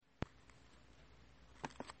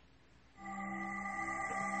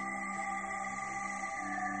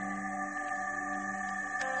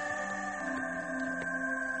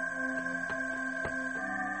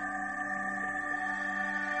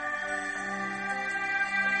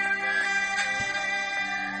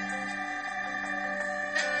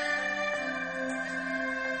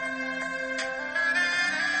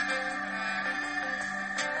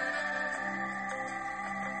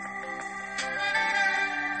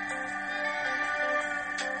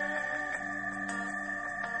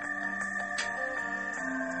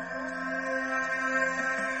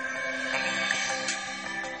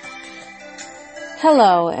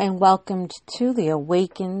Hello and welcome to the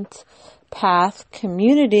Awakened Path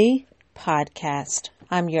Community Podcast.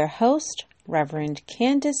 I'm your host, Reverend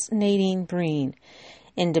Candace Nadine Breen,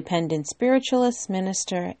 independent spiritualist,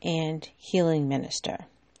 minister, and healing minister.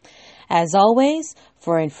 As always,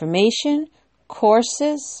 for information,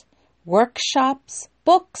 courses, workshops,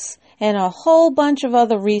 books, and a whole bunch of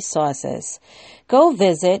other resources, go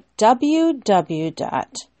visit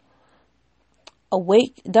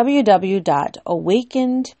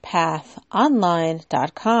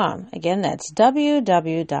www.awakenedpathonline.com. Again, that's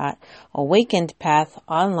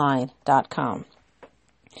www.awakenedpathonline.com.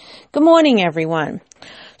 Good morning, everyone.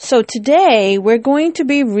 So today we're going to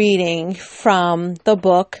be reading from the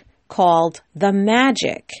book called The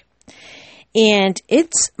Magic, and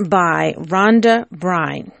it's by Rhonda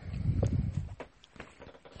Bryan.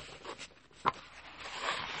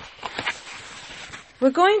 We're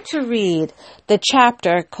going to read the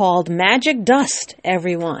chapter called Magic Dust,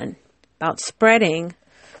 everyone, about spreading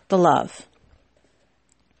the love.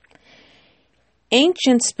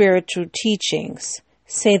 Ancient spiritual teachings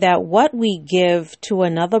say that what we give to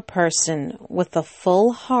another person with a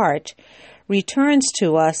full heart returns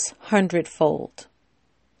to us hundredfold.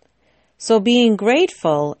 So being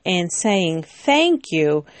grateful and saying thank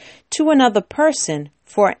you to another person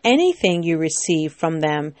for anything you receive from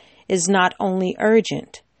them is not only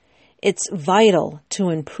urgent, it's vital to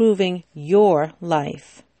improving your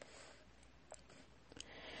life.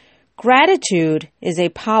 Gratitude is a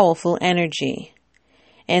powerful energy,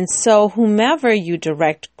 and so whomever you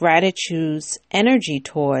direct gratitude's energy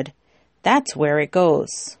toward, that's where it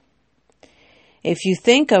goes. If you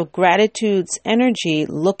think of gratitude's energy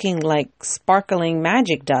looking like sparkling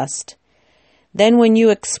magic dust, then when you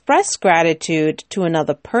express gratitude to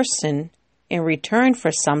another person in return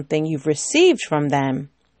for something you've received from them,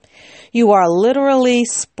 you are literally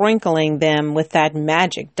sprinkling them with that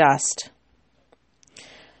magic dust.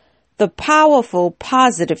 The powerful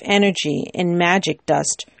positive energy in magic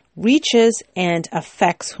dust reaches and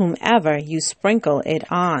affects whomever you sprinkle it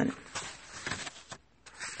on.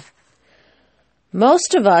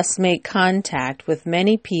 Most of us make contact with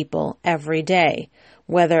many people every day,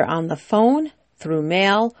 whether on the phone, through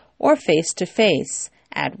mail, or face-to-face,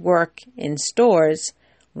 at work, in stores,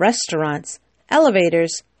 restaurants,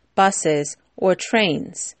 elevators, buses, or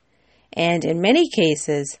trains. And in many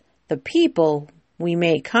cases, the people we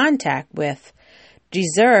make contact with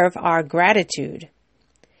deserve our gratitude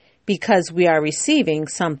because we are receiving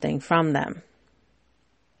something from them.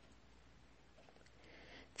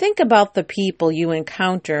 Think about the people you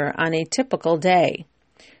encounter on a typical day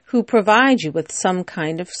who provide you with some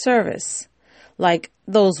kind of service, like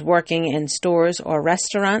those working in stores or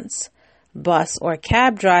restaurants, bus or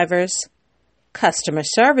cab drivers, customer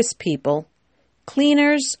service people,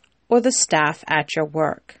 cleaners, or the staff at your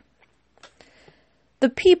work. The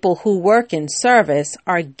people who work in service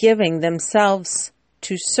are giving themselves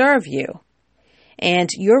to serve you, and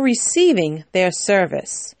you're receiving their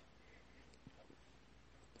service.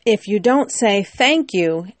 If you don't say thank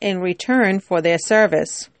you in return for their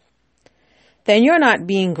service, then you're not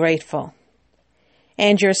being grateful,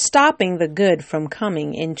 and you're stopping the good from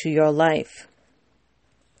coming into your life.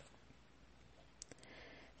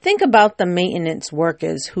 Think about the maintenance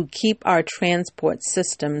workers who keep our transport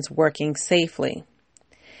systems working safely,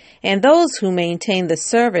 and those who maintain the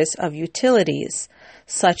service of utilities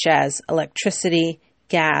such as electricity,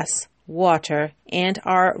 gas, water, and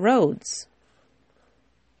our roads.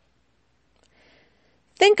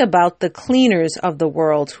 Think about the cleaners of the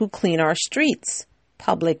world who clean our streets,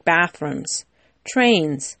 public bathrooms,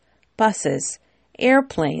 trains, buses,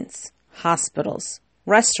 airplanes, hospitals,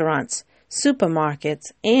 restaurants,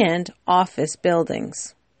 supermarkets, and office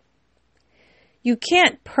buildings. You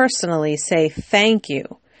can't personally say thank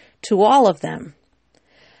you to all of them,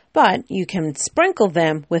 but you can sprinkle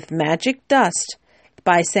them with magic dust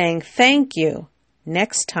by saying thank you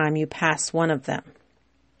next time you pass one of them.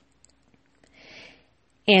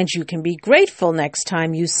 And you can be grateful next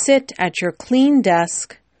time you sit at your clean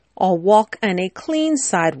desk or walk on a clean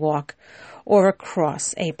sidewalk or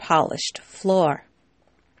across a polished floor.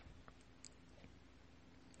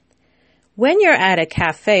 When you're at a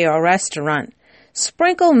cafe or restaurant,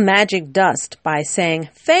 sprinkle magic dust by saying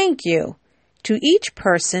thank you to each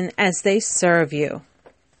person as they serve you.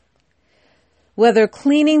 Whether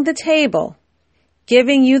cleaning the table,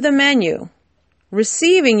 giving you the menu,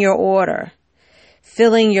 receiving your order,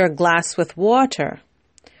 filling your glass with water,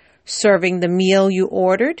 serving the meal you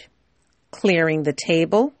ordered, clearing the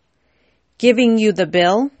table, giving you the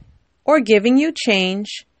bill, or giving you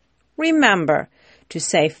change, remember to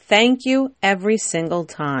say thank you every single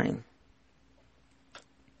time.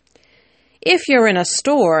 If you're in a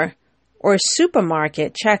store or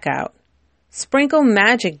supermarket checkout, sprinkle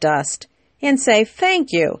magic dust and say thank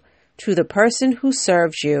you to the person who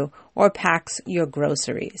serves you or packs your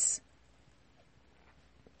groceries.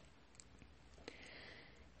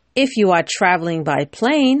 If you are traveling by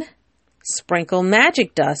plane, sprinkle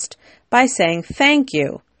magic dust by saying thank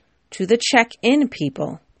you to the check-in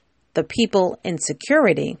people, the people in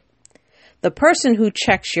security, the person who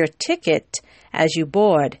checks your ticket as you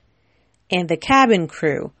board, and the cabin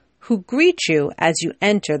crew who greet you as you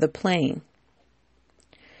enter the plane.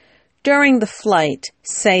 During the flight,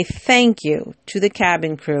 say thank you to the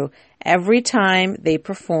cabin crew every time they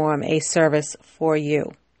perform a service for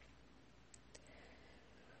you.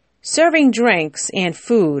 Serving drinks and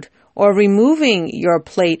food or removing your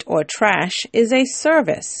plate or trash is a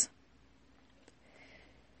service.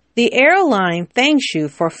 The airline thanks you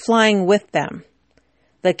for flying with them.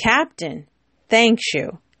 The captain thanks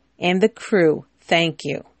you, and the crew thank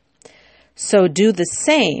you. So do the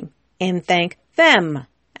same and thank them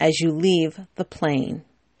as you leave the plane.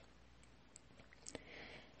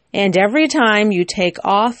 And every time you take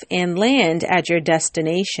off and land at your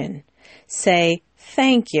destination, say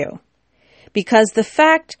thank you, because the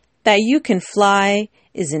fact that you can fly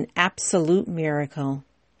is an absolute miracle.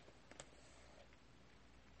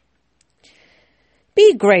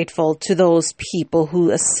 Be grateful to those people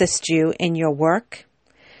who assist you in your work,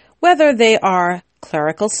 whether they are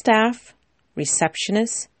clerical staff,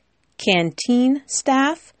 receptionists, canteen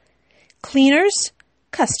staff, cleaners,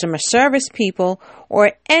 customer service people,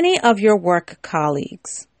 or any of your work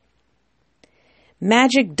colleagues.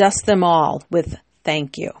 Magic dust them all with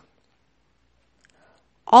thank you.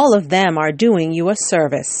 All of them are doing you a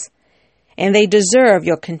service, and they deserve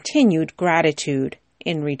your continued gratitude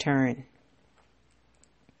in return.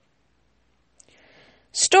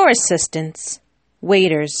 Store assistants,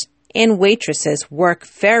 waiters, and waitresses work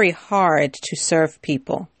very hard to serve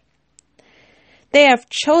people. They have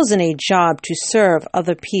chosen a job to serve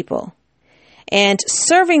other people, and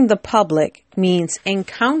serving the public means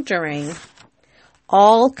encountering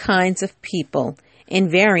all kinds of people in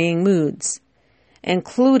varying moods,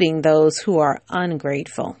 including those who are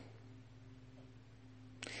ungrateful.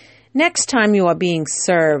 Next time you are being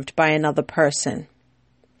served by another person,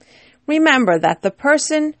 remember that the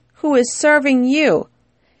person who is serving you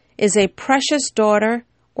is a precious daughter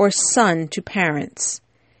or son to parents,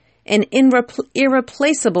 an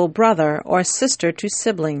irreplaceable brother or sister to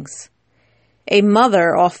siblings, a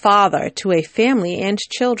mother or father to a family and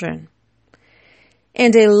children,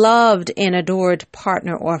 and a loved and adored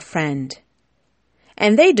partner or friend.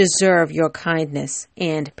 And they deserve your kindness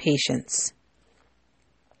and patience.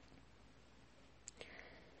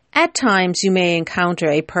 At times you may encounter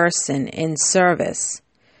a person in service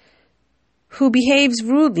who behaves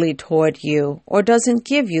rudely toward you or doesn't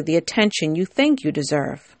give you the attention you think you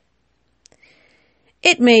deserve.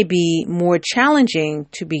 It may be more challenging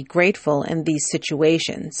to be grateful in these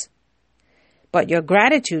situations, but your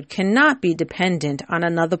gratitude cannot be dependent on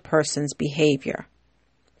another person's behavior.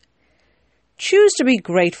 Choose to be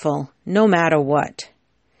grateful no matter what.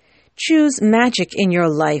 Choose magic in your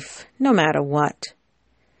life no matter what.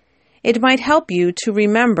 It might help you to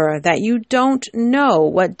remember that you don't know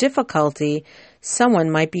what difficulty someone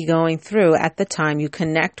might be going through at the time you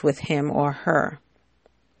connect with him or her.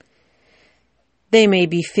 They may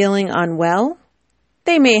be feeling unwell.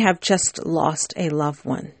 They may have just lost a loved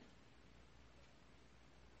one.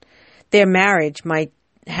 Their marriage might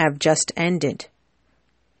have just ended,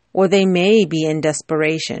 or they may be in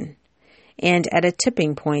desperation and at a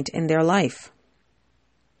tipping point in their life.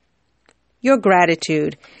 Your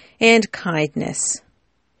gratitude and kindness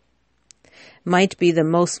might be the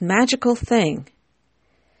most magical thing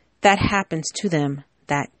that happens to them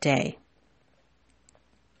that day.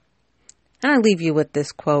 And I leave you with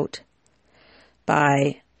this quote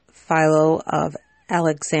by Philo of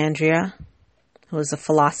Alexandria, who was a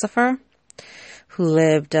philosopher who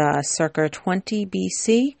lived circa 20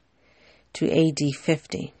 BC to AD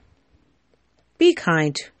 50. Be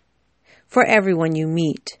kind, for everyone you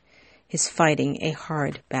meet is fighting a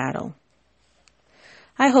hard battle.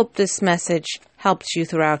 I hope this message helps you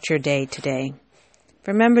throughout your day today.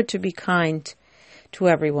 Remember to be kind to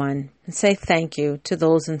everyone and say thank you to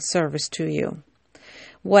those in service to you.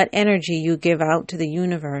 What energy you give out to the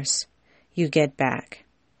universe, you get back.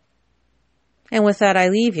 And with that, I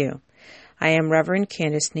leave you. I am Reverend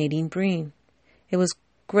Candace Nadine Breen. It was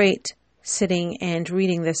great sitting and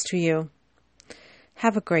reading this to you.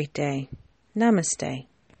 Have a great day. Namaste.